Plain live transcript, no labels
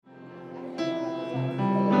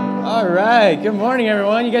All right. Good morning,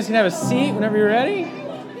 everyone. You guys can have a seat whenever you're ready.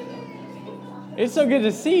 It's so good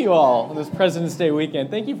to see you all this President's Day weekend.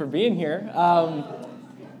 Thank you for being here.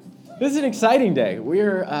 This is an exciting day.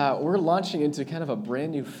 We're launching into kind of a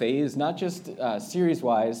brand new phase, not just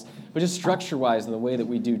series-wise, but just structure-wise in the way that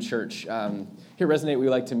we do church. Here at Resonate, we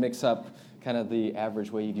like to mix up kind of the average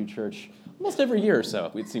way you do church almost every year or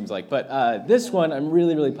so, it seems like. But this one I'm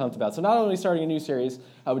really, really pumped about. So not only starting a new series,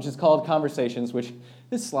 which is called Conversations, which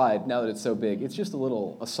this slide, now that it's so big, it's just a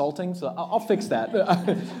little assaulting, so I'll fix that.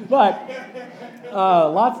 But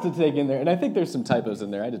lots to take in there, and I think there's some typos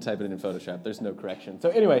in there. I had to type it in Photoshop. There's no correction. So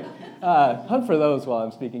anyway, hunt for those while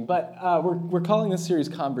I'm speaking. But we're calling this series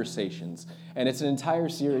Conversations, and it's an entire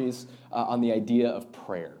series on the idea of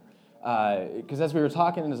prayer. Because as we were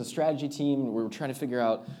talking as a strategy team, we were trying to figure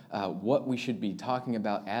out what we should be talking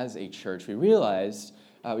about as a church. We realized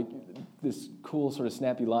this cool sort of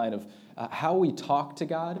snappy line of how we talk to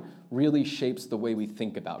God really shapes the way we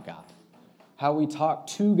think about God. How we talk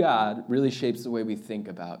to God really shapes the way we think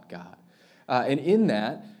about God. And in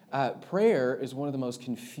that, prayer is one of the most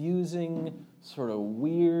confusing, sort of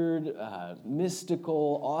weird,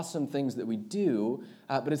 mystical, awesome things that we do.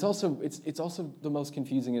 But it's also the most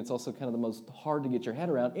confusing. It's also kind of the most hard to get your head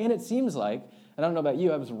around. And it seems like, and I don't know about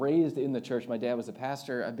you, I was raised in the church. My dad was a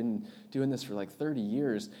pastor. I've been doing this for like 30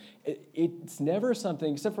 years. It's never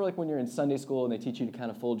something, except for like when you're in Sunday school and they teach you to kind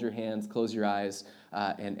of fold your hands, close your eyes,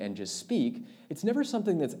 and just speak. It's never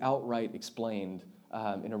something that's outright explained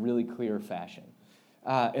in a really clear fashion.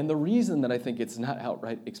 And the reason that I think it's not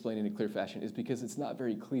outright explained in a clear fashion is because it's not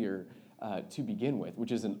very clear to begin with,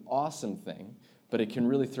 which is an awesome thing, but it can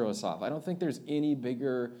really throw us off. I don't think there's any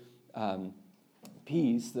bigger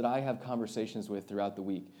piece that I have conversations with throughout the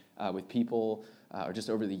week with people or just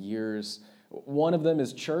over the years. One of them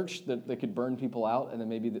is church, that could burn people out, and then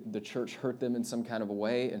maybe the church hurt them in some kind of a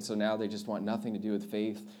way, and so now they just want nothing to do with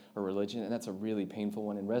faith or religion, and that's a really painful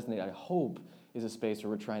one. And Resonate, I hope, is a space where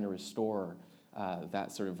we're trying to restore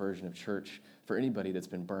that sort of version of church for anybody that's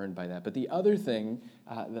been burned by that. But the other thing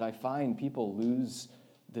that I find people lose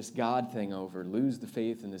this God thing over, lose the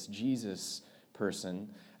faith in this Jesus person,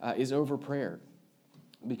 is over prayer.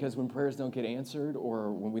 Because when prayers don't get answered,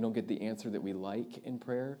 or when we don't get the answer that we like in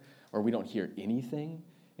prayer, or we don't hear anything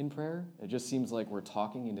in prayer, it just seems like we're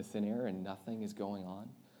talking into thin air and nothing is going on,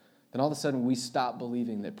 then all of a sudden we stop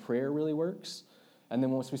believing that prayer really works. And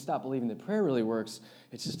then once we stop believing that prayer really works,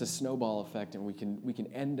 it's just a snowball effect, and we can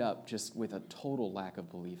end up just with a total lack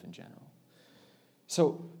of belief in general.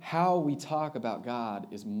 So how we talk about God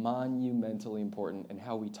is monumentally important, and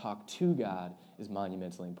how we talk to God is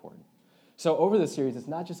monumentally important. So over this series, it's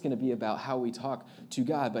not just going to be about how we talk to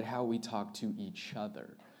God, but how we talk to each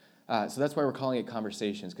other. So that's why we're calling it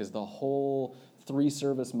Conversations, because the whole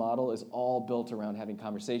 3-service model is all built around having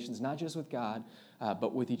conversations, not just with God,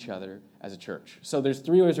 but with each other as a church. So there's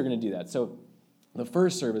 3 ways we're going to do that. So the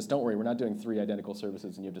first service, don't worry, we're not doing 3 identical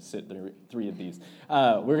services and you have to sit through 3 of these.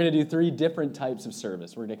 We're going to do 3 different types of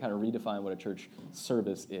service. We're going to kind of redefine what a church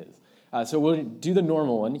service is. So we'll do the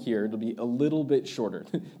normal one here. It'll be a little bit shorter.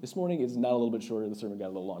 This morning is not a little bit shorter. The sermon got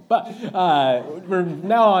a little long. But from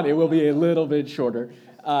now on, it will be a little bit shorter.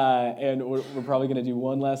 And we're probably going to do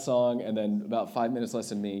one last song and then about 5 minutes less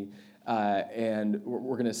than me. And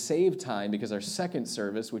we're going to save time because our second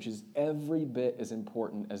service, which is every bit as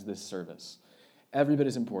important as this service, every bit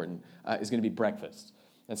as important, is going to be breakfast.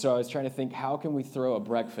 And so I was trying to think, how can we throw a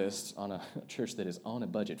breakfast on a church that is on a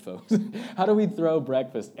budget, folks? How do we throw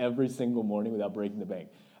breakfast every single morning without breaking the bank?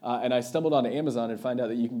 And I stumbled onto Amazon and found out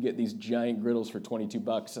that you can get these giant griddles for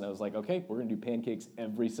 $22. And I was like, okay, we're going to do pancakes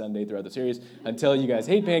every Sunday throughout the series until you guys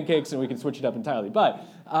hate pancakes and we can switch it up entirely. But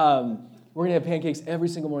we're going to have pancakes every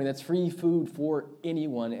single morning. That's free food for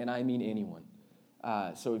anyone, and I mean anyone.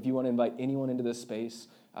 So if you want to invite anyone into this space,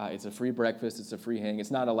 it's a free breakfast. It's a free hang. It's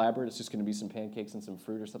not elaborate. It's just going to be some pancakes and some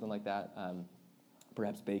fruit or something like that.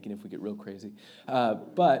 Perhaps bacon if we get real crazy.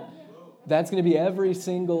 But that's going to be every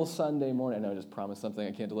single Sunday morning. I know I just promised something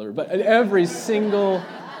I can't deliver. But every single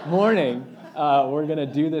morning, we're going to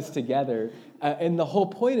do this together. And the whole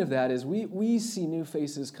point of that is we see new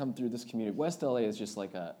faces come through this community. West LA is just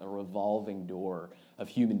like a revolving door of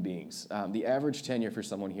human beings. The average tenure for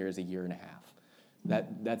someone here is a year and a half.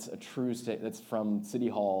 That's a true state. That's from City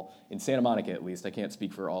Hall in Santa Monica, at least. I can't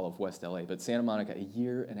speak for all of West LA, but Santa Monica, a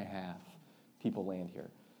year and a half people land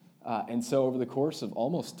here. And so over the course of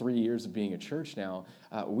almost 3 years of being a church now,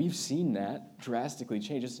 we've seen that drastically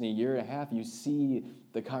change. Just in a year and a half, you see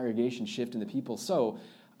the congregation shift in the people. So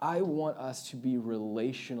I want us to be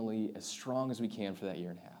relationally as strong as we can for that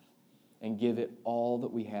year and a half and give it all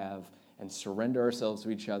that we have and surrender ourselves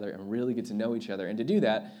to each other and really get to know each other. And to do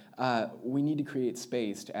that, we need to create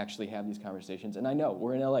space to actually have these conversations. And I know,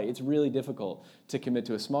 we're in LA. It's really difficult to commit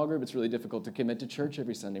to a small group. It's really difficult to commit to church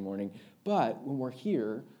every Sunday morning. But when we're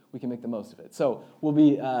here, we can make the most of it. So we'll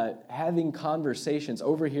be having conversations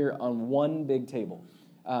over here on one big table.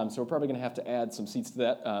 So we're probably going to have to add some seats to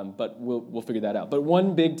that, but we'll figure that out. But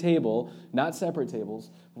one big table, not separate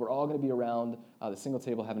tables. We're all going to be around the single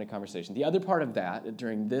table having a conversation. The other part of that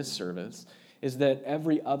during this service is that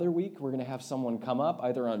every other week we're going to have someone come up,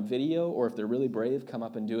 either on video or if they're really brave, come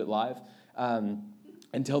up and do it live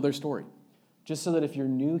and tell their story. Just so that if you're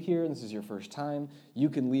new here and this is your first time, you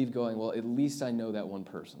can leave going, well, at least I know that one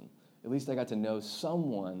person. At least I got to know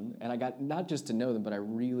someone, and I got not just to know them, but I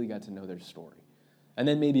really got to know their story. And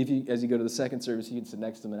then maybe as you go to the second service, you can sit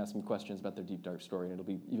next to them and ask them questions about their deep, dark story, and it'll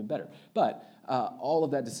be even better. But all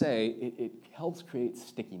of that to say, it helps create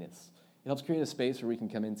stickiness. It helps create a space where we can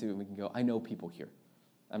come into and we can go, I know people here.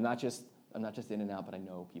 I'm not just in and out, but I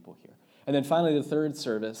know people here. And then finally, the third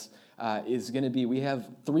service is going to be, we have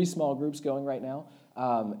 3 small groups going right now,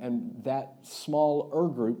 and that smaller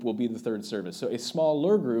group will be the third service. So a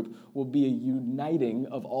smaller group will be a uniting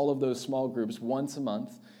of all of those small groups once a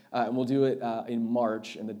month. And we'll do it in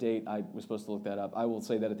March, and the date, I was supposed to look that up. I will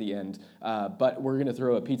say that at the end. But we're going to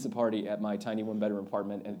throw a pizza party at my tiny one-bedroom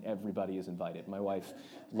apartment, and everybody is invited. My wife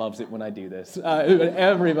loves it when I do this.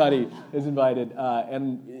 Everybody is invited.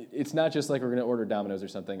 And it's not just like we're going to order Domino's or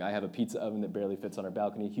something. I have a pizza oven that barely fits on our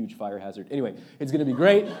balcony, huge fire hazard. Anyway, it's going to be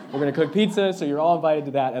great. We're going to cook pizza, so you're all invited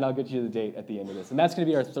to that, and I'll get you the date at the end of this. And that's going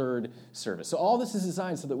to be our third service. So all this is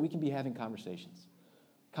designed so that we can be having conversations.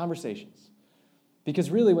 Conversations.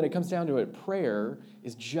 Because really, when it comes down to it, prayer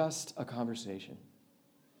is just a conversation.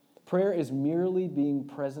 Prayer is merely being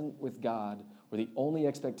present with God, where the only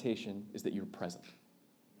expectation is that you're present.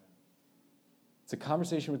 It's a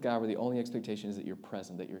conversation with God where the only expectation is that you're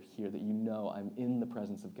present, that you're here, that you know I'm in the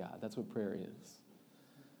presence of God. That's what prayer is.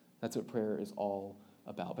 That's what prayer is all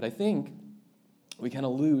about. But I think we kind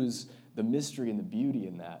of lose the mystery and the beauty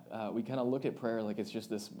in that. We kind of look at prayer like it's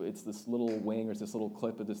this little wing or it's this little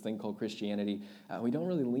clip of this thing called Christianity. We don't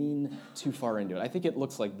really lean too far into it. I think it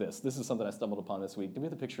looks like this. This is something I stumbled upon this week. Do we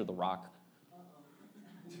have the picture of The Rock?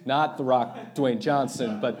 Not The Rock, Dwayne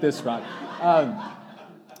Johnson, but this rock.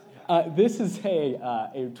 This is a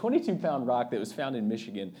 22-pound rock that was found in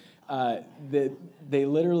Michigan that they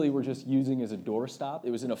literally were just using as a doorstop.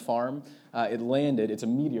 It was in a farm. It landed. It's a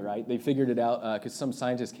meteorite. They figured it out because some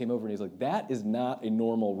scientist came over and he's like, that is not a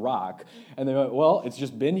normal rock. And they went, well, it's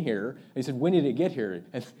just been here. And he said, when did it get here?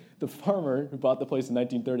 And the farmer who bought the place in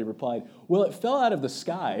 1930 replied, well, it fell out of the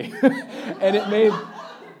sky. And it made,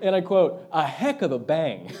 and I quote, a heck of a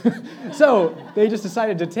bang. So they just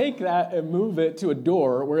decided to take that and move it to a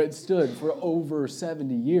door where it stood for over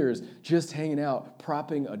 70 years, just hanging out,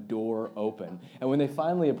 propping a door open. And when they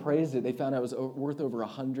finally appraised it, they found out it was worth over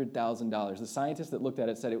 $100,000. The scientists that looked at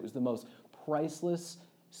it said it was the most priceless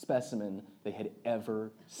specimen they had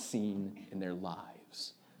ever seen in their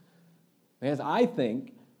lives. Because I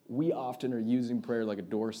think we often are using prayer like a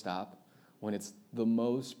doorstop when it's the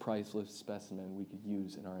most priceless specimen we could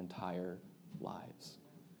use in our entire lives.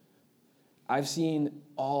 I've seen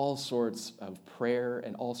all sorts of prayer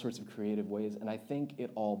and all sorts of creative ways, and I think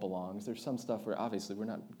it all belongs. There's some stuff where obviously we're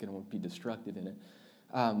not going to be destructive in it.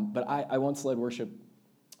 But I once led worship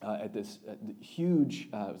at this huge,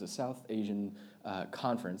 it was a South Asian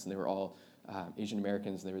conference, and they were all Asian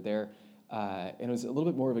Americans, and they were there. And it was a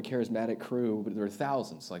little bit more of a charismatic crew, but there were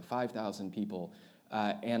thousands, like 5,000 people.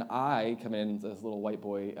 And I come in as this little white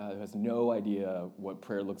boy who has no idea what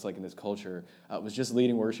prayer looks like in this culture, was just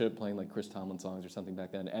leading worship, playing like Chris Tomlin songs or something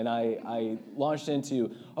back then. And I launched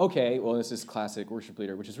into, okay, well, this is classic worship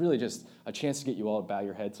leader, which is really just a chance to get you all to bow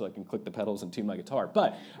your head so I can click the pedals and tune my guitar.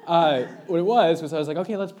 But what it was I was like,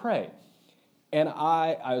 okay, let's pray. And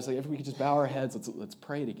I was like, if we could just bow our heads, let's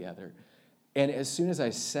pray together. And as soon as I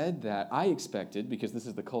said that, I expected, because this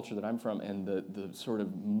is the culture that I'm from and the sort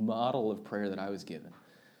of model of prayer that I was given,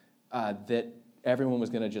 that everyone was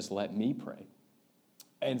going to just let me pray.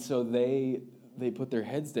 And so they put their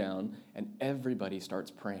heads down, and everybody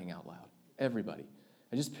starts praying out loud. Everybody.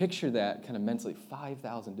 I just picture that kind of mentally,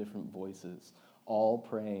 5,000 different voices all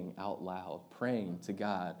praying out loud, praying to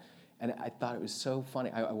God. And I thought it was so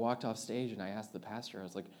funny. I walked off stage, and I asked the pastor, I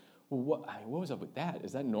was like, well, what was up with that?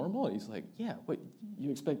 Is that normal? And he's like, yeah, what, you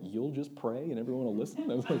expect you'll just pray and everyone will listen?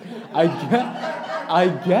 I was like, I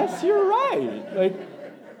guess you're right. Like,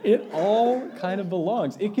 it all kind of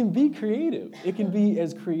belongs. It can be creative. It can be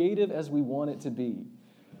as creative as we want it to be.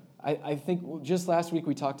 I think just last week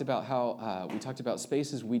we talked about how, we talked about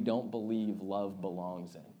spaces we don't believe love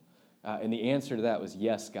belongs in. And the answer to that was,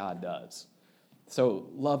 yes, God does. So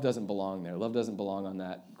love doesn't belong there. Love doesn't belong on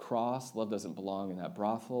that cross. Love doesn't belong in that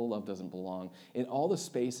brothel. Love doesn't belong in all the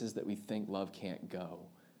spaces that we think love can't go.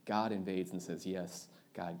 God invades and says, yes,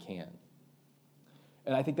 God can.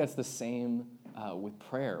 And I think that's the same with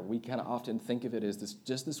prayer. We kind of often think of it as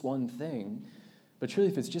just this one thing, but truly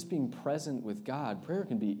if it's just being present with God, prayer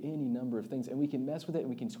can be any number of things, and we can mess with it, and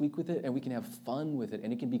we can tweak with it, and we can have fun with it,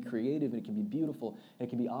 and it can be creative, and it can be beautiful, and it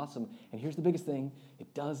can be awesome. And here's the biggest thing,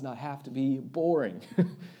 it does not have to be boring.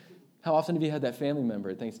 How often have you had that family member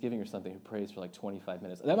at Thanksgiving or something who prays for like 25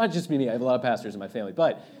 minutes? That might just be me. I have a lot of pastors in my family,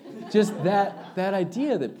 but just that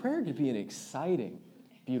idea that prayer could be an exciting,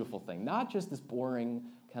 beautiful thing, not just this boring,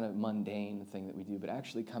 kind of mundane thing that we do, but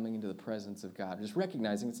actually coming into the presence of God, just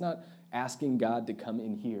recognizing it's not asking God to come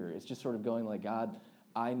in here. It's just sort of going like, God,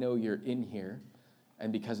 I know you're in here,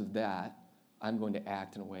 and because of that, I'm going to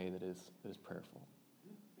act in a way that is prayerful.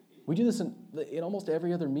 We do this in almost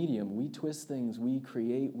every other medium. We twist things, we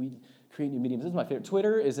create new mediums. This is my favorite.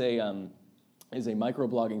 Twitter is a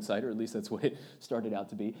microblogging site, or at least that's what it started out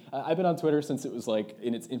to be. I've been on Twitter since it was like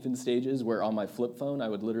in its infant stages, where on my flip phone I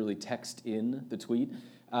would literally text in the tweet.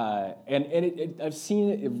 I've seen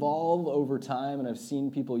it evolve over time, and I've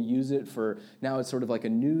seen people use it for, now it's sort of like a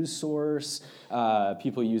news source.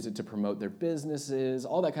 People use it to promote their businesses,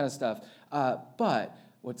 all that kind of stuff. But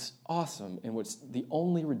what's awesome, and what's the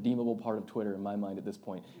only redeemable part of Twitter in my mind at this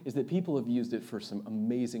point, is that people have used it for some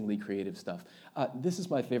amazingly creative stuff. This is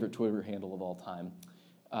my favorite Twitter handle of all time.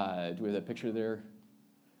 Do we have that picture there?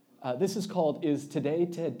 This is called, "Is Today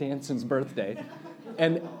Ted Danson's Birthday?"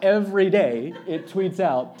 And every day it tweets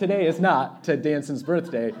out, today is not Ted Danson's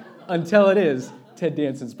birthday, until it is Ted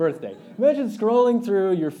Danson's birthday. Imagine scrolling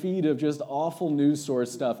through your feed of just awful news source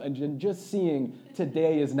stuff and just seeing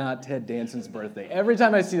today is not Ted Danson's birthday. Every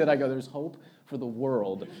time I see that, I go, there's hope for the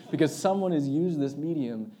world, because someone has used this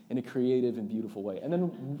medium in a creative and beautiful way. And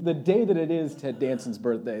then the day that it is Ted Danson's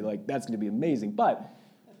birthday, like, that's going to be amazing. But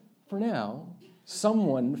for now,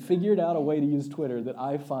 someone figured out a way to use Twitter that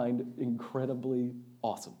I find incredibly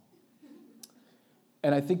awesome.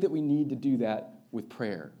 And I think that we need to do that with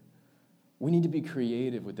prayer. We need to be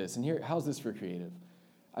creative with this. And here, how's this for creative?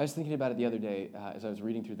 I was thinking about it the other day as I was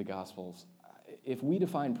reading through the Gospels. If we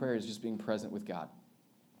define prayer as just being present with God,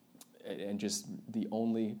 and just the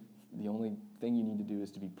only thing you need to do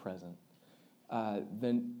is to be present,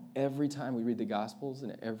 then every time we read the Gospels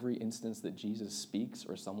and every instance that Jesus speaks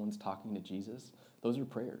or someone's talking to Jesus, those are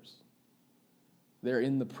prayers. They're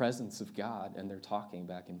in the presence of God and they're talking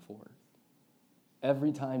back and forth.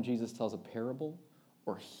 Every time Jesus tells a parable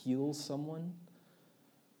or heals someone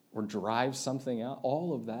or drives something out,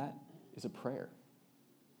 all of that is a prayer.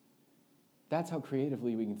 That's how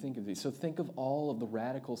creatively we can think of these. So think of all of the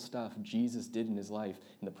radical stuff Jesus did in his life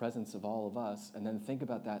in the presence of all of us, and then think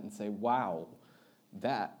about that and say, wow,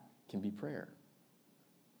 that can be prayer.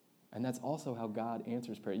 And that's also how God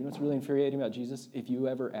answers prayer. You know what's really infuriating about Jesus? If you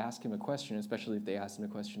ever ask him a question, especially if they asked him a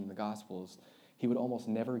question in the Gospels, he would almost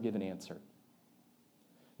never give an answer.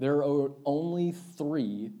 There are only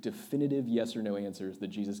 3 definitive yes or no answers that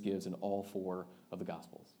Jesus gives in all 4 of the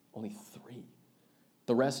Gospels. Only 3.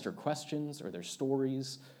 The rest are questions or they're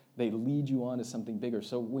stories. They lead you on to something bigger.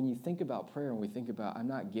 So when you think about prayer and we think about, I'm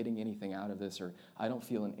not getting anything out of this, or I don't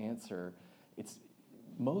feel an answer, it's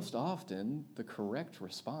most often the correct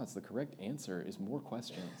response, the correct answer is more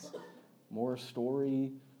questions, more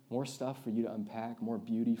story, more stuff for you to unpack, more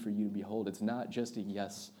beauty for you to behold. It's not just a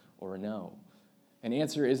yes or a no. An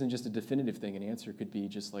answer isn't just a definitive thing. An answer could be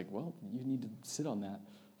just like, well, you need to sit on that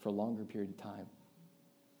for a longer period of time.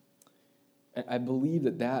 I believe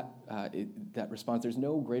that response, there's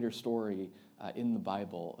no greater story in the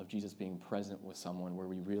Bible of Jesus being present with someone where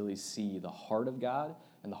we really see the heart of God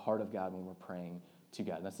and the heart of God when we're praying to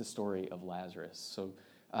God. And that's the story of Lazarus. So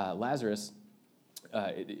Lazarus,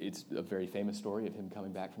 it's a very famous story of him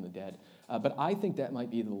coming back from the dead. But I think that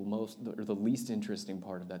might be the least interesting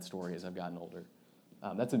part of that story as I've gotten older.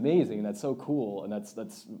 That's amazing, and that's so cool, and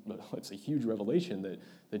that's a huge revelation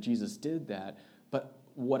that Jesus did that. But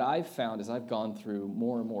what I've found as I've gone through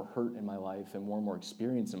more and more hurt in my life and more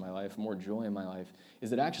experience in my life, more joy in my life, is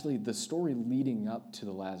that actually the story leading up to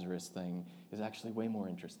the Lazarus thing is actually way more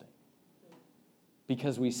interesting.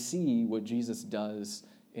 Because we see what Jesus does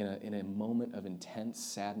in a moment of intense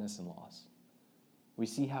sadness and loss. We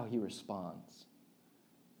see how he responds.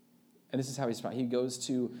 And this is how he responds. He goes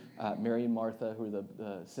to Mary and Martha, who are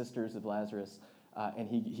the sisters of Lazarus, and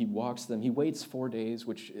he walks them. He waits 4 days,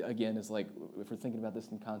 which, again, is like, if we're thinking about this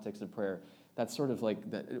in context of prayer, that's sort of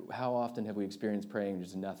like, that. How often have we experienced praying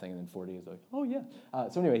just nothing, and then 4 days, like, oh, yeah.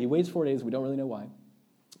 So anyway, he waits 4 days. We don't really know why.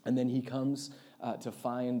 And then he comes to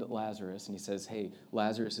find Lazarus, and he says, hey,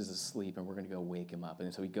 Lazarus is asleep, and we're going to go wake him up.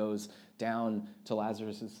 And so he goes down to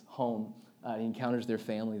Lazarus' home, he encounters their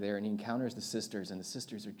family there, and he encounters the sisters, and the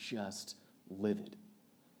sisters are just livid,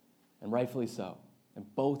 and rightfully so. And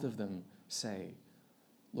both of them say,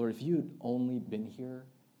 Lord, if you had only been here,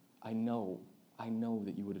 I know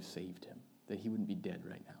that you would have saved him, that he wouldn't be dead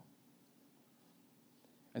right now.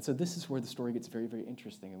 And so this is where the story gets very, very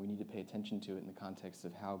interesting, and we need to pay attention to it in the context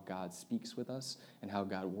of how God speaks with us and how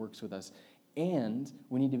God works with us. And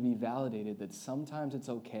we need to be validated that sometimes it's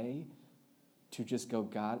okay to just go,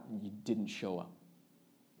 God, you didn't show up.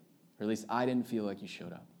 Or at least I didn't feel like you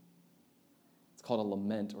showed up. It's called a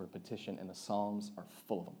lament or a petition, and the Psalms are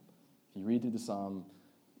full of them. If you read through the Psalm,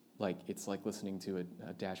 it's like listening to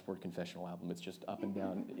a Dashboard Confessional album. It's just up and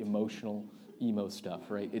down, emotional, emo stuff,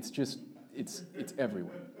 right? It's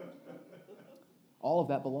everywhere. All of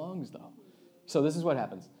that belongs, though. So this is what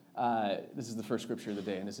happens. This is the first scripture of the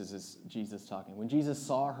day, and this is Jesus talking. When Jesus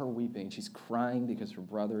saw her weeping, she's crying because her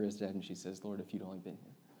brother is dead, and she says, Lord, if you'd only been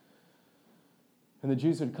here. And the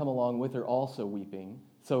Jews had come along with her also weeping.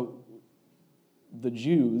 So the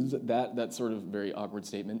Jews, that sort of very awkward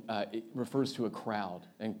statement, it refers to a crowd,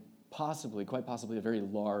 and quite possibly, a very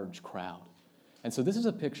large crowd. And so this is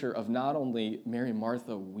a picture of not only Mary and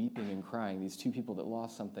Martha weeping and crying, these two people that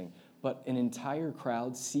lost something, but an entire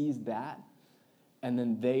crowd sees that, and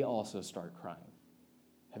then they also start crying.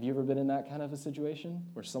 Have you ever been in that kind of a situation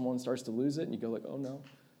where someone starts to lose it and you go like, oh no?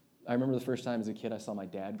 I remember the first time as a kid I saw my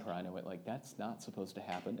dad cry and I went like, that's not supposed to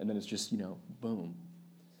happen. And then it's just, boom.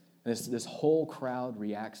 And this whole crowd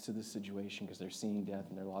reacts to this situation because they're seeing death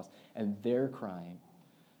and they're lost, and they're crying.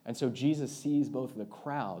 And so Jesus sees both the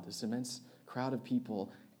crowd, this immense crowd of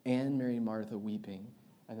people, and Mary and Martha weeping.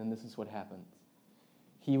 And then this is what happens.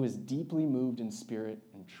 He was deeply moved in spirit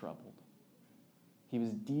and troubled. He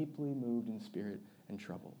was deeply moved in spirit and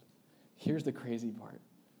troubled. Here's the crazy part.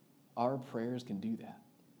 Our prayers can do that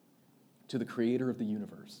to the creator of the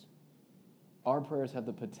universe. Our prayers have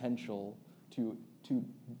the potential to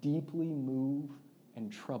deeply move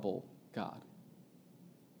and trouble God.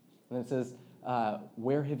 And it says,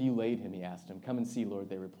 where have you laid him, he asked him. Come and see, Lord,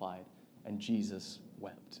 they replied. And Jesus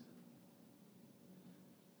wept.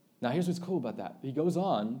 Now, here's what's cool about that. He goes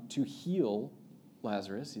on to heal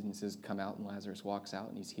Lazarus. He says, come out, and Lazarus walks out,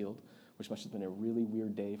 and he's healed, which must have been a really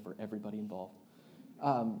weird day for everybody involved.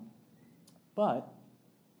 But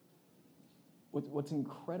what's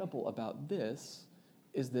incredible about this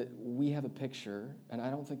is that we have a picture, and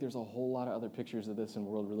I don't think there's a whole lot of other pictures of this in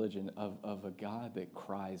world religion, of a God that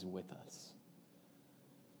cries with us.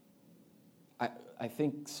 I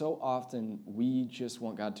think so often we just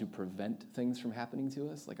want God to prevent things from happening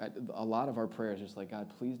to us. A lot of our prayers are just like, God,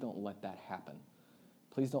 please don't let that happen.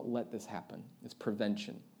 Please don't let this happen. It's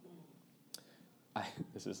prevention.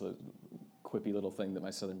 This is a quippy little thing that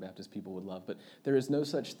my Southern Baptist people would love, but there is no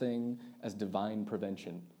such thing as divine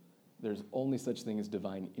prevention. There's only such thing as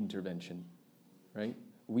divine intervention, right?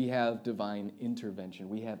 We have divine intervention.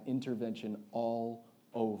 We have intervention all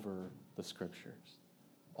over the Scriptures,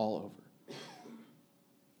 all over.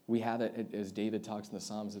 We have it, as David talks in the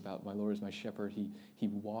Psalms about, my Lord is my shepherd. He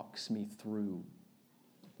walks me through,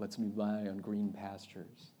 lets me lie on green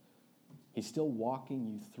pastures. He's still walking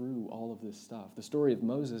you through all of this stuff. The story of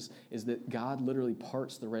Moses is that God literally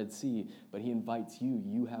parts the Red Sea, but he invites you.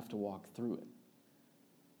 You have to walk through it.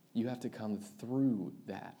 You have to come through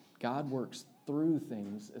that. God works through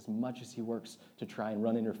things as much as he works to try and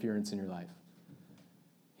run interference in your life.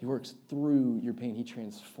 He works through your pain. He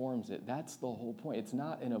transforms it. That's the whole point. It's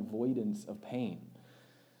not an avoidance of pain.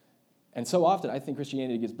 And so often, I think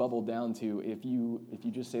Christianity gets bubbled down to if you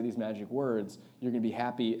just say these magic words, you're going to be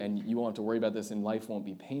happy and you won't have to worry about this and life won't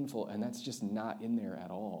be painful. And that's just not in there at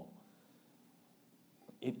all.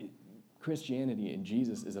 Christianity and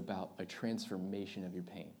Jesus is about a transformation of your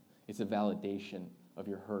pain. It's a validation of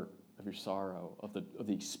your hurt, of your sorrow, of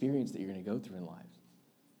the experience that you're going to go through in life.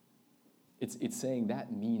 It's saying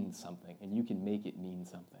that means something, and you can make it mean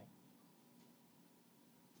something.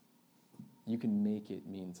 You can make it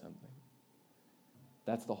mean something.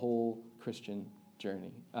 That's the whole Christian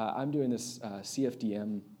journey. I'm doing this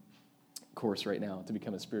CFDM course right now to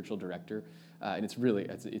become a spiritual director, and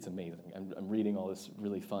it's amazing. I'm reading all this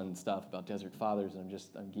really fun stuff about Desert Fathers, and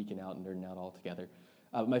I'm geeking out and nerding out all together.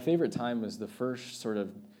 My favorite time was the first sort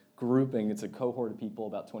of grouping. It's a cohort of people,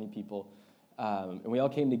 about 20 people, and we all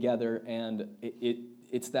came together, and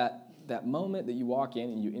it's that moment that you walk in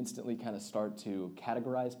and you instantly kind of start to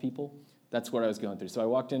categorize people. That's what I was going through. So I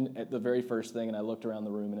walked in at the very first thing, and I looked around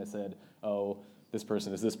the room, and I said, oh, this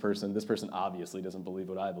person is this person. This person obviously doesn't believe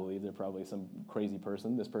what I believe. They're probably some crazy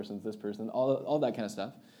person. This person's this person. All that kind of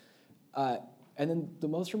stuff. And then the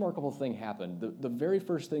most remarkable thing happened. The very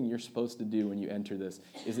first thing you're supposed to do when you enter this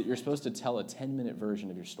is that you're supposed to tell a 10-minute version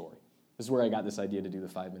of your story. This is where I got this idea to do the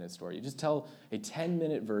 5-minute story. You just tell a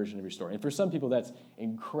 10-minute version of your story. And for some people, that's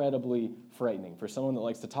incredibly frightening. For someone that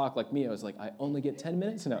likes to talk like me, I was like, I only get 10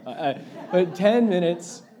 minutes? No, but 10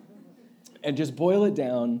 minutes, and just boil it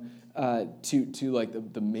down to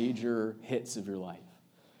like the major hits of your life.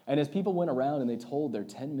 And as people went around and they told their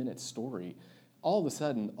 10-minute story, all of a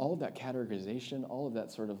sudden, all of that categorization, all of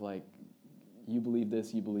that sort of like, you believe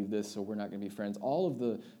this, so we're not going to be friends, all of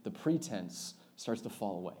the pretense starts to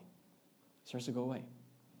fall away. Starts to go away.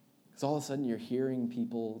 Because all of a sudden you're hearing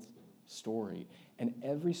people's story. And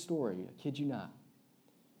every story, I kid you not,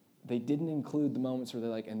 they didn't include the moments where they're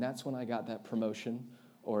like, and that's when I got that promotion,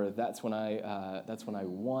 or that's when I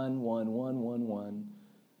won.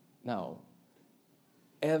 No.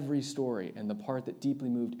 Every story, and the part that deeply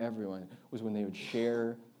moved everyone, was when they would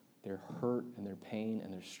share their hurt and their pain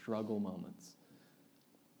and their struggle moments.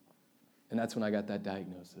 And that's when I got that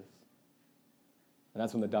diagnosis. And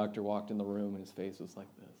that's when the doctor walked in the room and his face was like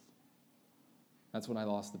this. That's when I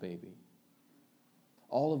lost the baby.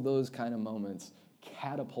 All of those kind of moments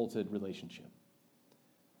catapulted relationship.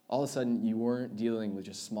 All of a sudden, you weren't dealing with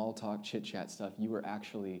just small talk, chit-chat stuff. You were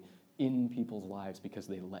actually in people's lives because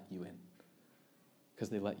they let you in. Because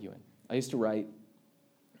they let you in. I used to write,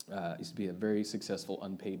 used to be a very successful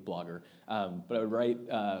unpaid blogger, but I would write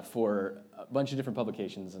for a bunch of different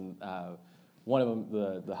publications, and one of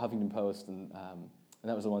them, the Huffington Post, and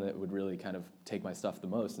that was the one that would really kind of take my stuff the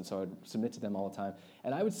most, and so I would submit to them all the time.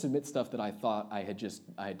 And I would submit stuff that I thought I had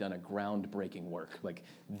done a groundbreaking work. Like,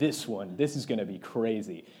 this is going to be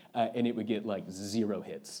crazy. And it would get like 0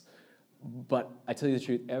 hits. But I tell you the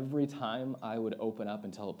truth, every time I would open up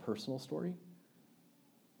and tell a personal story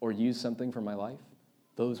or use something from my life,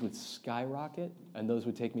 those would skyrocket, and those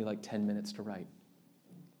would take me like 10 minutes to write.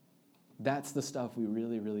 That's the stuff we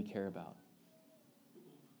really, really care about.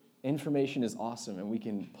 Information is awesome, and we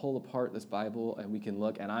can pull apart this Bible, and we can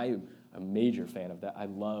look, and I'm a major fan of that. I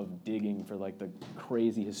love digging for like the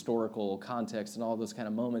crazy historical context and all those kind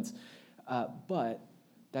of moments, but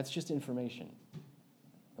that's just information.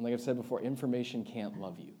 And like I've said before, information can't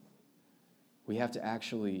love you. We have to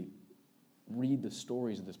actually read the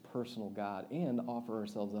stories of this personal God and offer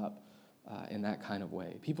ourselves up in that kind of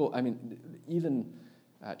way. People, I mean, even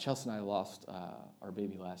Chelsea and I lost our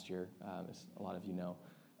baby last year, as a lot of you know.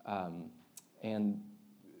 And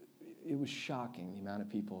it was shocking, the amount of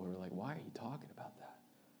people who were like, why are you talking about that?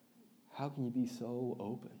 How can you be so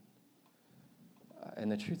open?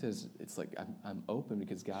 And the truth is, it's like I'm open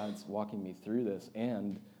because God's walking me through this,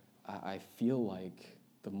 and I feel like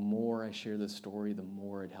the more I share this story, the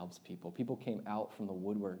more it helps people. People came out from the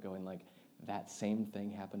woodwork going like, that same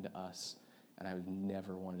thing happened to us, and I would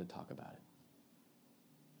never wanted to talk about it.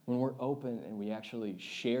 When we're open and we actually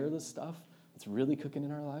share the stuff that's really cooking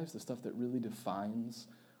in our lives, the stuff that really defines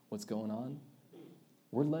what's going on,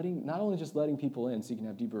 we're not only just letting people in so you can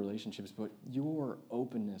have deeper relationships, but your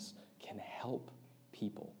openness can help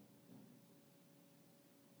people.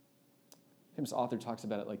 Famous author talks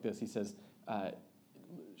about it like this. He says,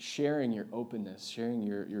 sharing your openness, sharing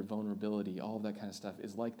your vulnerability, all of that kind of stuff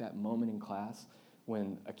is like that moment in class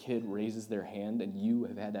when a kid raises their hand and you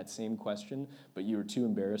have had that same question, but you were too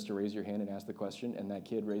embarrassed to raise your hand and ask the question, and that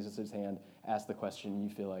kid raises his hand, asks the question, and you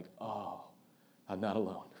feel like, oh, I'm not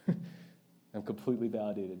alone. I'm completely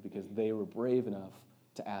validated because they were brave enough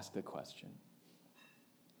to ask the question.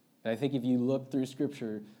 And I think if you look through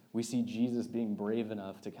Scripture, we see Jesus being brave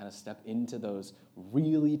enough to kind of step into those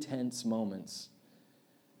really tense moments.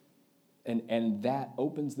 And that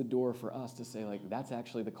opens the door for us to say, like, that's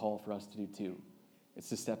actually the call for us to do too. It's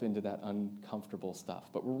to step into that uncomfortable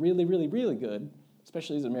stuff. But we're really, really, really good,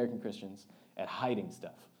 especially as American Christians, at hiding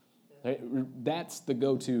stuff. Right? That's the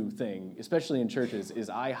go-to thing, especially in churches, is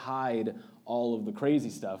I hide all of the crazy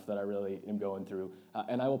stuff that I really am going through,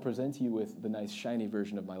 and I will present to you with the nice, shiny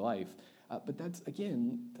version of my life. But that's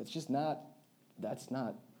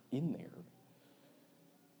not in there.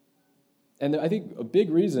 And I think a big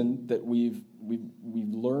reason that we've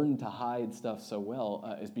learned to hide stuff so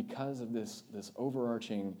well is because of this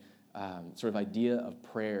overarching sort of idea of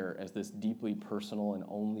prayer as this deeply personal and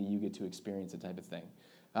only you get to experience it type of thing.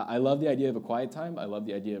 I love the idea of a quiet time. I love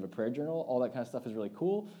the idea of a prayer journal. All that kind of stuff is really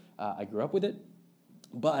cool. I grew up with it.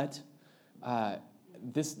 But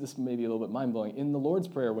this may be a little bit mind-blowing. In the Lord's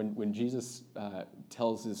Prayer, when Jesus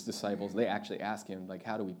tells his disciples, they actually ask him, like,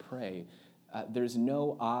 how do we pray? There's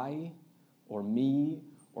no I or me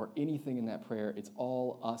or anything in that prayer. It's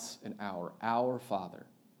all us and our Father.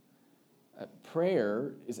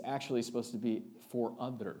 Prayer is actually supposed to be for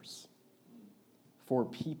others, for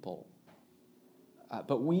people.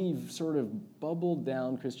 But we've sort of bubbled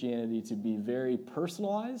down Christianity to be very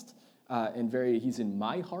personalized and very, he's in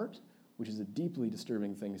my heart, which is a deeply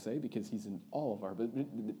disturbing thing to say because he's in all of our, but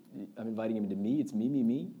I'm inviting him into me. It's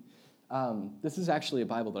me. This is actually a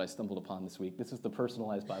Bible that I stumbled upon this week. This is the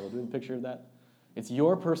personalized Bible. Do you have a picture of that? It's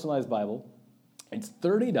your personalized Bible. It's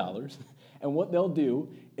 $30. And what they'll do,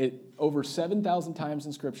 over 7,000 times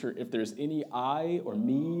in Scripture, if there's any I or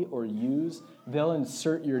me or yous, they'll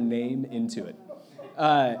insert your name into it.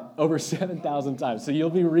 Over 7,000 times. So you'll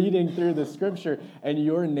be reading through the Scripture, and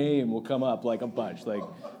your name will come up like a bunch. Like,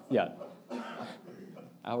 yeah,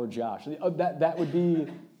 our Josh. That would be,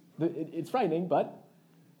 it's frightening, but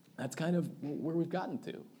that's kind of where we've gotten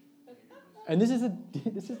to. And this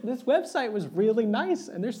website was really nice,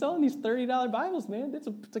 and they're selling these $30 Bibles, man.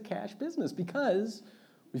 It's a cash business because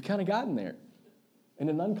we've kind of gotten there. In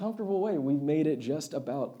an uncomfortable way, we've made it just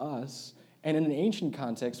about us. And in an ancient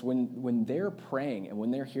context, when they're praying and when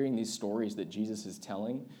they're hearing these stories that Jesus is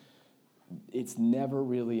telling, it's never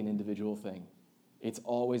really an individual thing. It's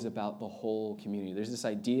always about the whole community. There's this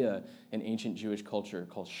idea in ancient Jewish culture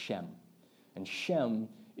called Shem. And Shem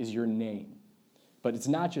is your name. But it's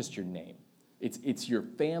not just your name. It's your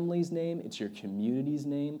family's name, it's your community's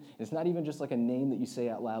name. And it's not even just like a name that you say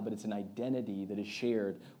out loud, but it's an identity that is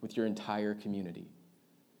shared with your entire community.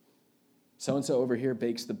 So-and-so over here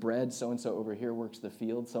bakes the bread, so-and-so over here works the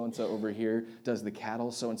field, so-and-so over here does the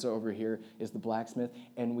cattle, so-and-so over here is the blacksmith,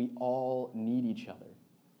 and we all need each other.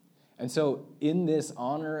 And so in this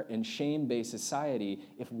honor and shame-based society,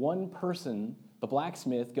 if one person, the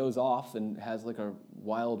blacksmith, goes off and has like a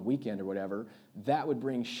wild weekend or whatever, that would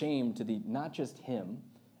bring shame to not just him,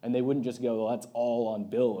 and they wouldn't just go, well, that's all on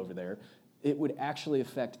Bill over there. It would actually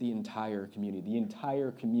affect the entire community. The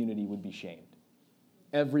entire community would be shamed.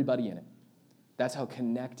 Everybody in it. That's how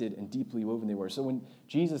connected and deeply woven they were. So when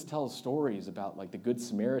Jesus tells stories about like the Good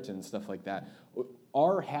Samaritan and stuff like that,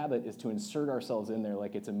 our habit is to insert ourselves in there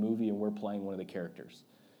like it's a movie and we're playing one of the characters,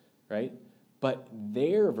 right? But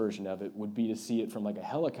their version of it would be to see it from like a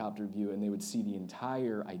helicopter view, and they would see the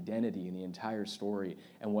entire identity and the entire story,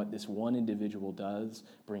 and what this one individual does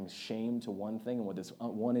brings shame to one thing, and what this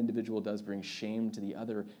one individual does brings shame to the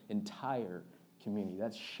other entire community.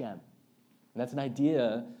 That's Shem. And that's an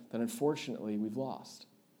idea that, unfortunately, we've lost.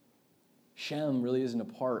 Shem really isn't a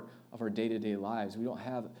part of our day-to-day lives. We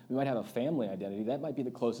might have a family identity. That might be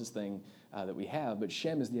the closest thing that we have, but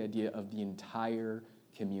Shem is the idea of the entire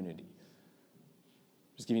community.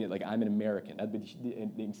 Just giving it like, I'm an American. That'd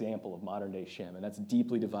be the example of modern-day Shem, and that's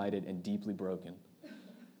deeply divided and deeply broken.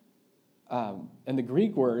 And the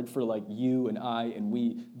Greek word for like you and I and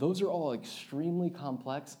we, those are all extremely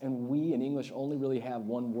complex, and we in English only really have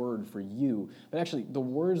one word for you. But actually, the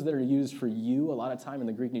words that are used for you a lot of time in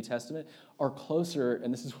the Greek New Testament are closer,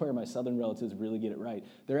 and this is where my southern relatives really get it right,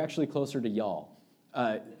 they're actually closer to y'all.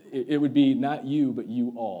 It would be not you, but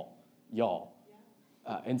you all, y'all.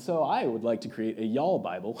 And so I would like to create a y'all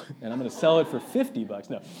Bible, and I'm going to sell it for $50.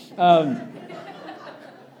 No.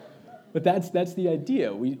 But that's the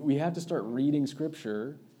idea. We have to start reading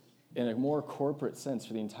Scripture in a more corporate sense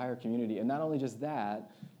for the entire community. And not only just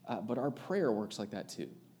that, but our prayer works like that too.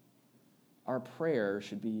 Our prayer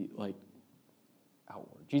should be like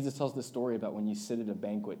outward. Jesus tells this story about when you sit at a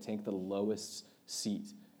banquet, take the lowest seat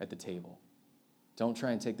at the table. Don't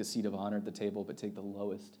try and take the seat of honor at the table, but take the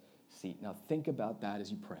lowest seat. Now think about that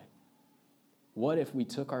as you pray. What if we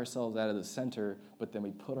took ourselves out of the center, but then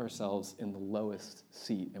we put ourselves in the lowest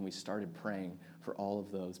seat and we started praying for all of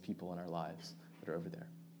those people in our lives that are over there?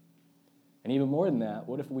 And even more than that,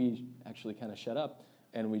 what if we actually kind of shut up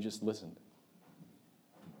and we just listened?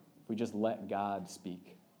 We just let God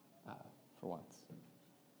speak for once.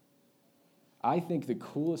 I think the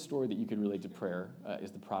coolest story that you could relate to prayer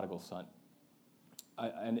is the prodigal son.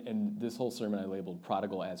 And this whole sermon I labeled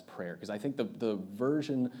prodigal as prayer, because I think the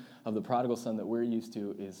version of the prodigal son that we're used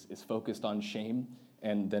to is focused on shame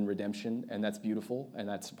and then redemption, and that's beautiful, and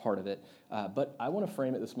that's part of it. But I want to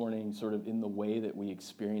frame it this morning sort of in the way that we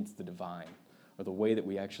experience the divine, or the way that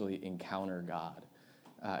we actually encounter God,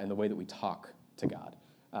 and the way that we talk to God.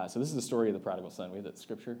 So this is the story of the prodigal son. We have that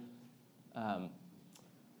scripture.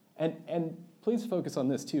 And please focus on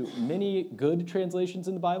this too. Many good translations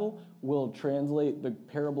in the Bible will translate the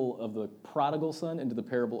parable of the prodigal son into the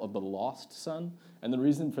parable of the lost son. And the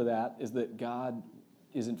reason for that is that God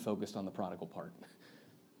isn't focused on the prodigal part.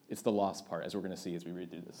 It's the lost part, as we're going to see as we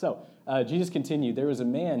read through this. So Jesus continued, there was a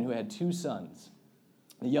man who had two sons.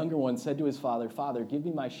 The younger one said to his father, "Father, give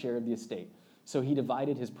me my share of the estate." So he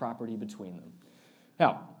divided his property between them.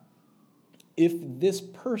 Now, if this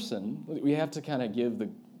person, we have to kind of give the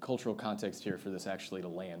cultural context here for this actually to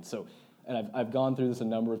land. So, and I've gone through this a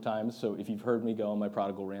number of times, so if you've heard me go on my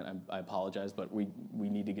prodigal rant, I apologize, but we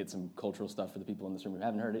need to get some cultural stuff for the people in this room who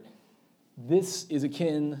haven't heard it. This is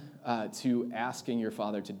akin to asking your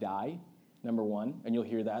father to die, number one, and you'll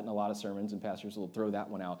hear that in a lot of sermons, and pastors will throw that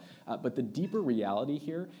one out. But the deeper reality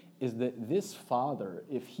here is that this father,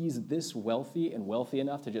 if he's this wealthy and wealthy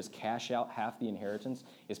enough to just cash out half the inheritance,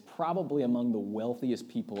 is probably among the wealthiest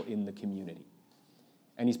people in the community.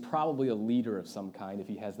 And he's probably a leader of some kind if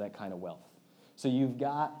he has that kind of wealth. So you've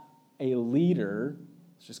got a leader,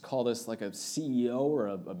 let's just call this like a CEO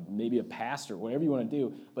or maybe a pastor, whatever you want to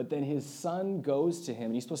do, but then his son goes to him,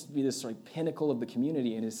 and he's supposed to be this sort of pinnacle of the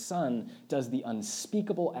community, and his son does the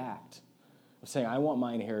unspeakable act of saying, "I want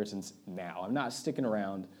my inheritance now. I'm not sticking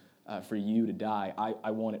around for you to die.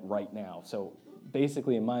 I want it right now." So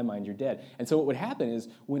basically, in my mind, you're dead. And so what would happen is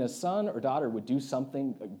when a son or daughter would do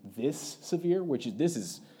something like this severe, this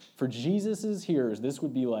is, for Jesus's hearers, this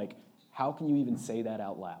would be like, how can you even say that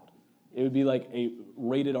out loud? It would be like a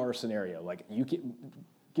rated R scenario, like you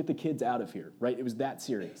get the kids out of here, right? It was that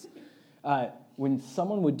serious. When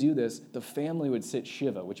someone would do this, the family would sit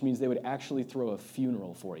Shiva, which means they would actually throw a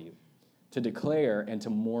funeral for you to declare and to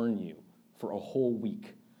mourn you for a whole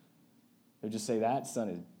week. They would just say, that son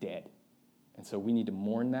is dead. And so we need to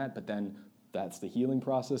mourn that, but then that's the healing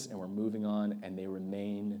process, and we're moving on, and they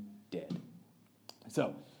remain dead.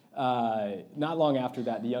 So not long after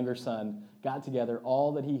that, the younger son got together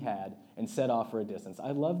all that he had and set off for a distance.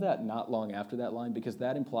 I love that "not long after that" line, because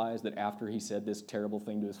that implies that after he said this terrible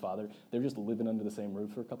thing to his father, they're just living under the same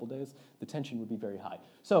roof for a couple days. The tension would be very high.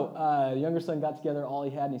 So the younger son got together all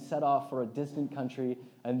he had, and he set off for a distant country,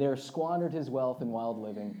 and there squandered his wealth in wild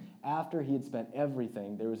living. After he had spent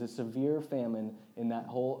everything, there was a severe famine in that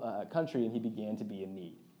whole country, and he began to be in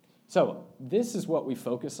need. So this is what we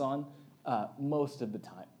focus on most of the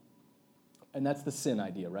time. And that's the sin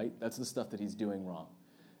idea, right? That's the stuff that he's doing wrong.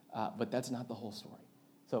 But that's not the whole story.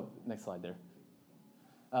 So next slide there.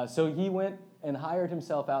 So he went and hired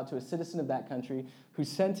himself out to a citizen of that country who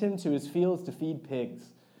sent him to his fields to feed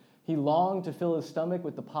pigs. He longed to fill his stomach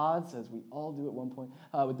with the pods, as we all do at one point,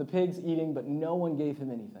 with the pigs eating, but no one gave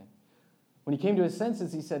him anything. When he came to his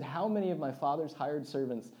senses, he said, "How many of my father's hired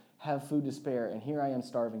servants have food to spare, and here I am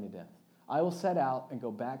starving to death? I will set out and go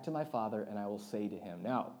back to my father, and I will say to him."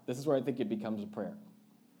 Now, this is where I think it becomes a prayer.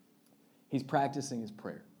 He's practicing his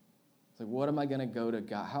prayer. It's like, what am I going to go to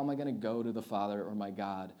God? How am I going to go to the Father or my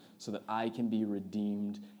God so that I can be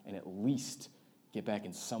redeemed and at least get back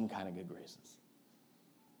in some kind of good graces?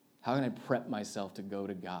 How can I prep myself to go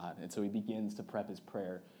to God? And so he begins to prep his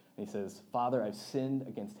prayer. And he says, "Father, I've sinned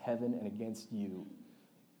against heaven and against you."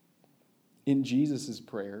 In Jesus'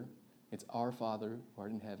 prayer, it's, "Our Father, who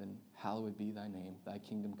art in heaven, hallowed be thy name. Thy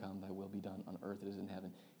kingdom come, thy will be done on earth as in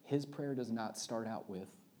heaven." His prayer does not start out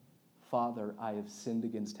with, "Father, I have sinned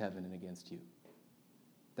against heaven and against you."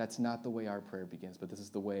 That's not the way our prayer begins, but this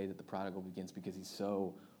is the way that the prodigal begins because he's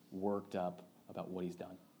so worked up about what he's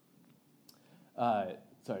done.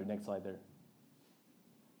 Sorry, next slide there.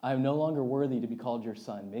 "I am no longer worthy to be called your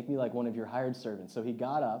son. Make me like one of your hired servants." So he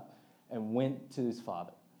got up and went to his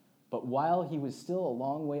father. But while he was still a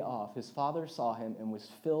long way off, his father saw him and was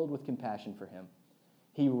filled with compassion for him.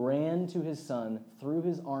 He ran to his son, threw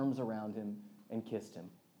his arms around him, and kissed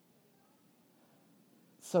him.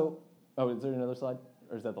 So, is there another slide?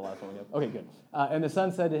 Or is that the last one we have? Okay, good. And the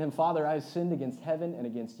son said to him, "Father, I have sinned against heaven and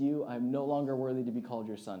against you. I am no longer worthy to be called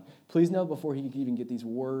your son." Please note, before he could even get these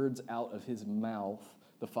words out of his mouth,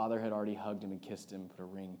 the father had already hugged him and kissed him, put a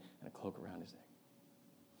ring and a cloak around his neck.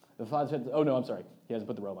 The father said, he hasn't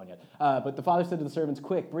put the robe on yet. But the father said to the servants,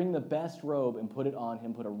 "Quick, bring the best robe and put it on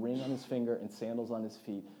him. Put a ring on his finger and sandals on his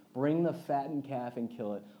feet. Bring the fattened calf and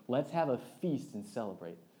kill it. Let's have a feast and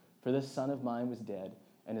celebrate. For this son of mine was dead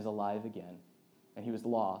and is alive again. And he was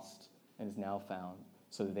lost and is now found."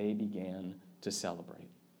 So they began to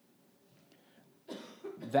celebrate.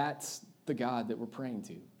 That's the God that we're praying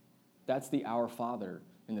to. That's the Our Father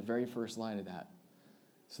in the very first line of that.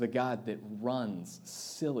 So the God that runs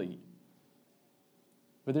silly.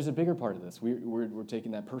 But there's a bigger part of this. We're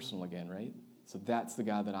taking that personal again, right? So that's the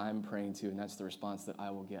God that I'm praying to, and that's the response that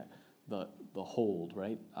I will get. The hold,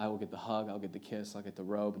 right? I will get the hug, I'll get the kiss, I'll get the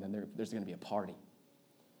robe, and then there's going to be a party.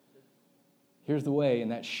 Here's the way in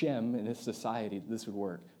that Shem, in this society, that this would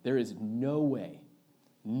work. There is no way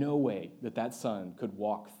that son could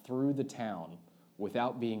walk through the town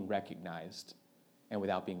without being recognized and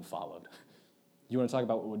without being followed. You want to talk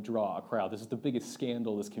about what would draw a crowd? This is the biggest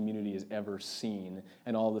scandal this community has ever seen,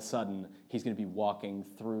 and all of a sudden, he's going to be walking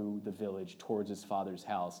through the village towards his father's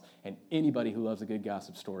house, and anybody who loves a good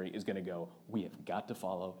gossip story is going to go, we have got to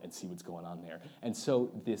follow and see what's going on there. And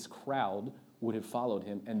so this crowd would have followed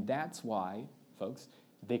him, and that's why, folks,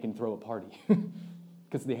 they can throw a party.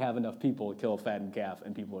 Because they have enough people to kill a fattened calf,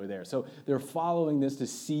 and people are there. So they're following this to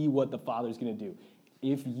see what the Father's going to do.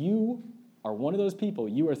 If you are one of those people,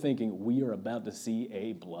 you are thinking, we are about to see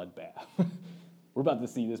a bloodbath. We're about to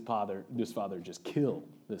see this father just kill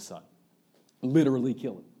this son. Literally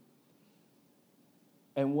kill him.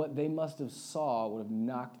 And what they must have saw would have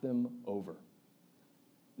knocked them over.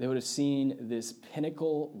 They would have seen this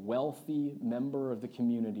pinnacle, wealthy member of the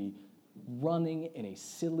community running in a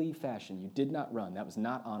silly fashion. You did not run. That was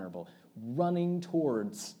not honorable. Running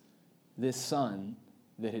towards this son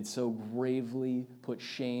that had so gravely put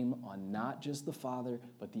shame on not just the father,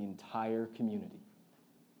 but the entire community.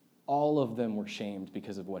 All of them were shamed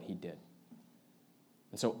because of what he did.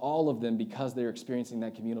 And so all of them, because they're experiencing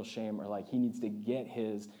that communal shame, are like, he needs to get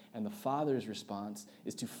his. And the father's response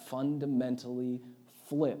is to fundamentally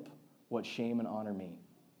flip what shame and honor mean.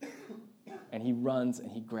 And he runs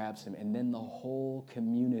and he grabs him. And then the whole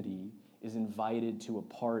community is invited to a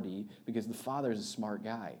party because the father is a smart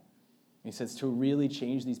guy. He says, to really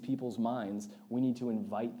change these people's minds, we need to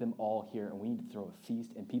invite them all here, and we need to throw a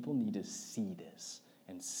feast, and people need to see this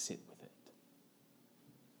and sit with it.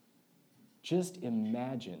 Just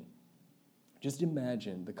imagine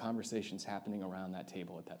the conversations happening around that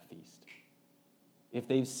table at that feast. If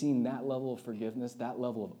they've seen that level of forgiveness, that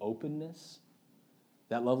level of openness,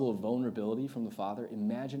 that level of vulnerability from the Father,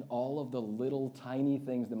 imagine all of the little tiny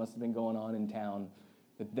things that must have been going on in town.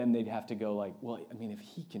 But then they'd have to go like, well, I mean, if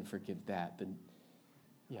he can forgive that, then,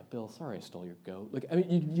 yeah, Bill, sorry I stole your goat. Like, I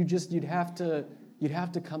mean, you'd have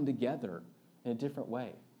to come together in a different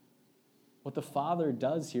way. What the Father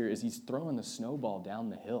does here is he's throwing the snowball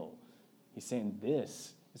down the hill. He's saying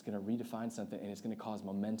this is going to redefine something, and it's going to cause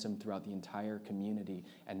momentum throughout the entire community.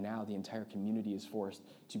 And now the entire community is forced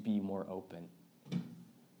to be more open.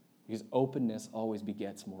 Because openness always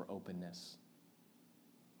begets more openness.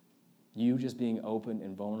 You just being open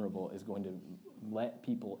and vulnerable is going to let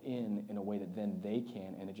people in a way that then they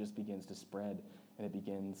can, and it just begins to spread, and it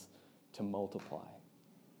begins to multiply.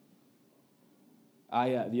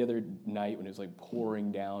 The other night when it was like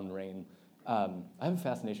pouring down rain, I have a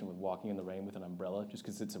fascination with walking in the rain with an umbrella just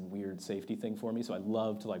because it's a weird safety thing for me, so I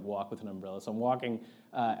love to like walk with an umbrella. So I'm walking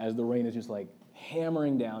as the rain is just like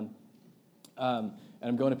hammering down, and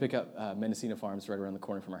I'm going to pick up Mendocino Farms right around the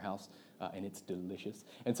corner from our house. And it's delicious.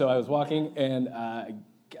 And so I was walking, and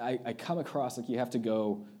I come across, like, you have to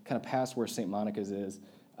go kind of past where St. Monica's is,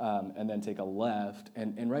 and then take a left.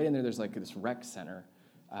 And right in there, there's, like, this rec center.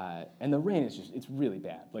 And the rain is it's really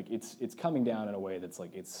bad. Like, it's coming down in a way that's,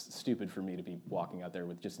 like, it's stupid for me to be walking out there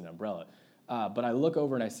with just an umbrella. But I look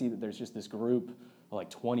over, and I see that there's just this group of,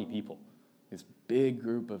 like, 20 people, this big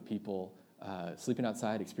group of people sleeping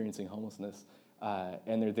outside, experiencing homelessness.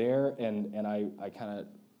 And they're there, and I kind of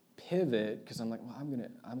pivot because I'm like, well, I'm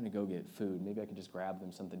gonna go get food. Maybe I can just grab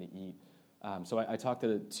them something to eat. So I talked to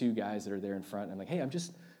the two guys that are there in front. And I'm like, hey,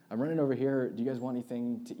 I'm running over here. Do you guys want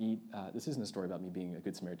anything to eat? This isn't a story about me being a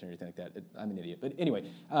good Samaritan or anything like that. I'm an idiot. But anyway,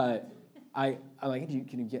 I'm like, hey,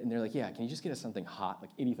 can you get? And they're like, yeah. Can you just get us something hot?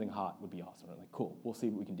 Like anything hot would be awesome. I'm like, cool. We'll see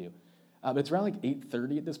what we can do. But it's around like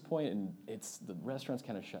 8:30 at this point, and the restaurant's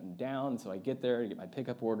kind of shutting down. So I get there, I get my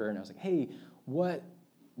pickup order, and I was like, hey, what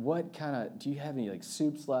kind of, do you have any like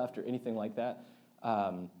soups left or anything like that?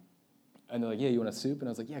 And they're like, yeah, you want a soup? And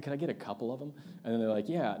I was like, yeah, can I get a couple of them? And then they're like,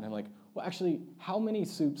 yeah. And I'm like, well, actually, how many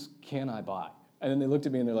soups can I buy? And then they looked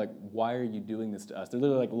at me and they're like, why are you doing this to us? They're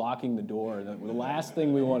literally like locking the door. And the last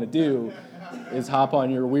thing we want to do is hop on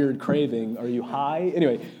your weird craving. Are you high?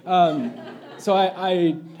 Anyway, so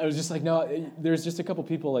I was just like, no, there's just a couple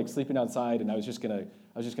people like sleeping outside, and I was just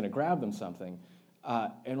gonna grab them something.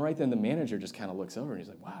 And right then the manager just kind of looks over and he's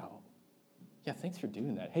like, wow, yeah, thanks for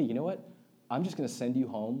doing that. Hey, you know what? I'm just going to send you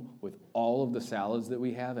home with all of the salads that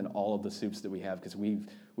we have and all of the soups that we have because we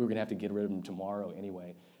were going to have to get rid of them tomorrow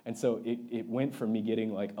anyway. And so it went from me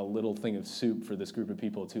getting like a little thing of soup for this group of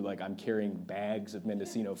people to like I'm carrying bags of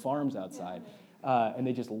Mendocino Farms outside. And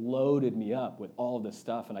they just loaded me up with all of this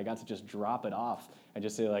stuff, and I got to just drop it off and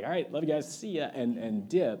just say like, all right, love you guys, see ya, and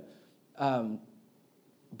dip.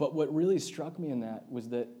 But what really struck me in that was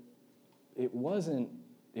that it wasn't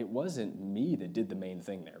me that did the main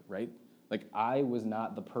thing there, right? Like I was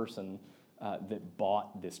not the person that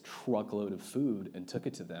bought this truckload of food and took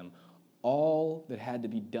it to them. All that had to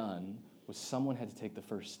be done was someone had to take the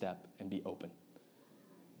first step and be open.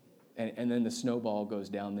 And then the snowball goes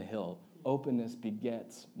down the hill. Openness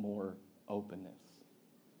begets more openness.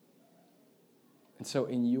 And so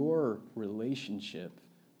in your relationship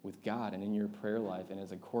with God and in your prayer life and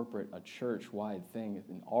as a church-wide thing,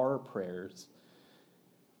 in our prayers,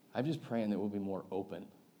 I'm just praying that we'll be more open.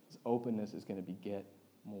 This openness is going to beget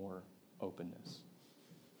more openness.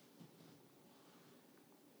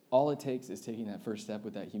 All it takes is taking that first step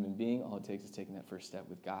with that human being. All it takes is taking that first step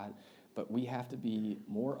with God. But we have to be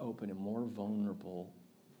more open and more vulnerable,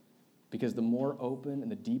 because the more open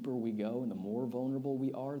and the deeper we go and the more vulnerable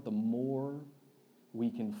we are, the more we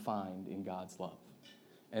can find in God's love.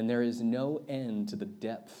 And there is no end to the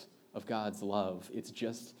depth of God's love. It's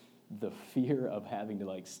just the fear of having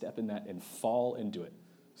to step in that and fall into it,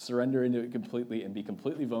 surrender into it completely and be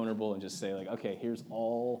completely vulnerable and just say okay, here's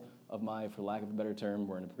all of my, for lack of a better term,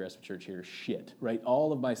 we're in a progressive church here, shit, right?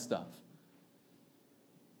 All of my stuff.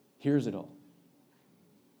 Here's it all.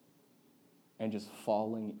 And just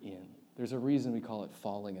falling in. There's a reason we call it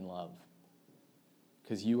falling in love.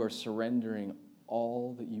 Because you are surrendering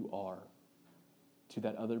all that you are to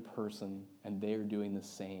that other person, and they are doing the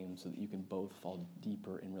same so that you can both fall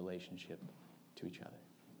deeper in relationship to each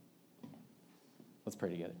other. Let's pray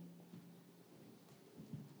together.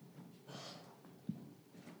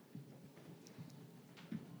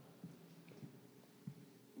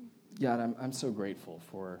 God, I'm so grateful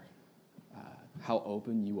for how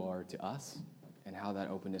open you are to us and how that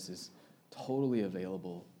openness is totally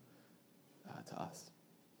available to us.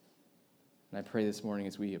 And I pray this morning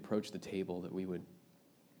as we approach the table that we would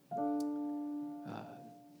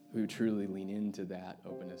truly lean into that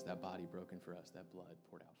openness, that body broken for us, that blood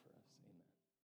poured out for us.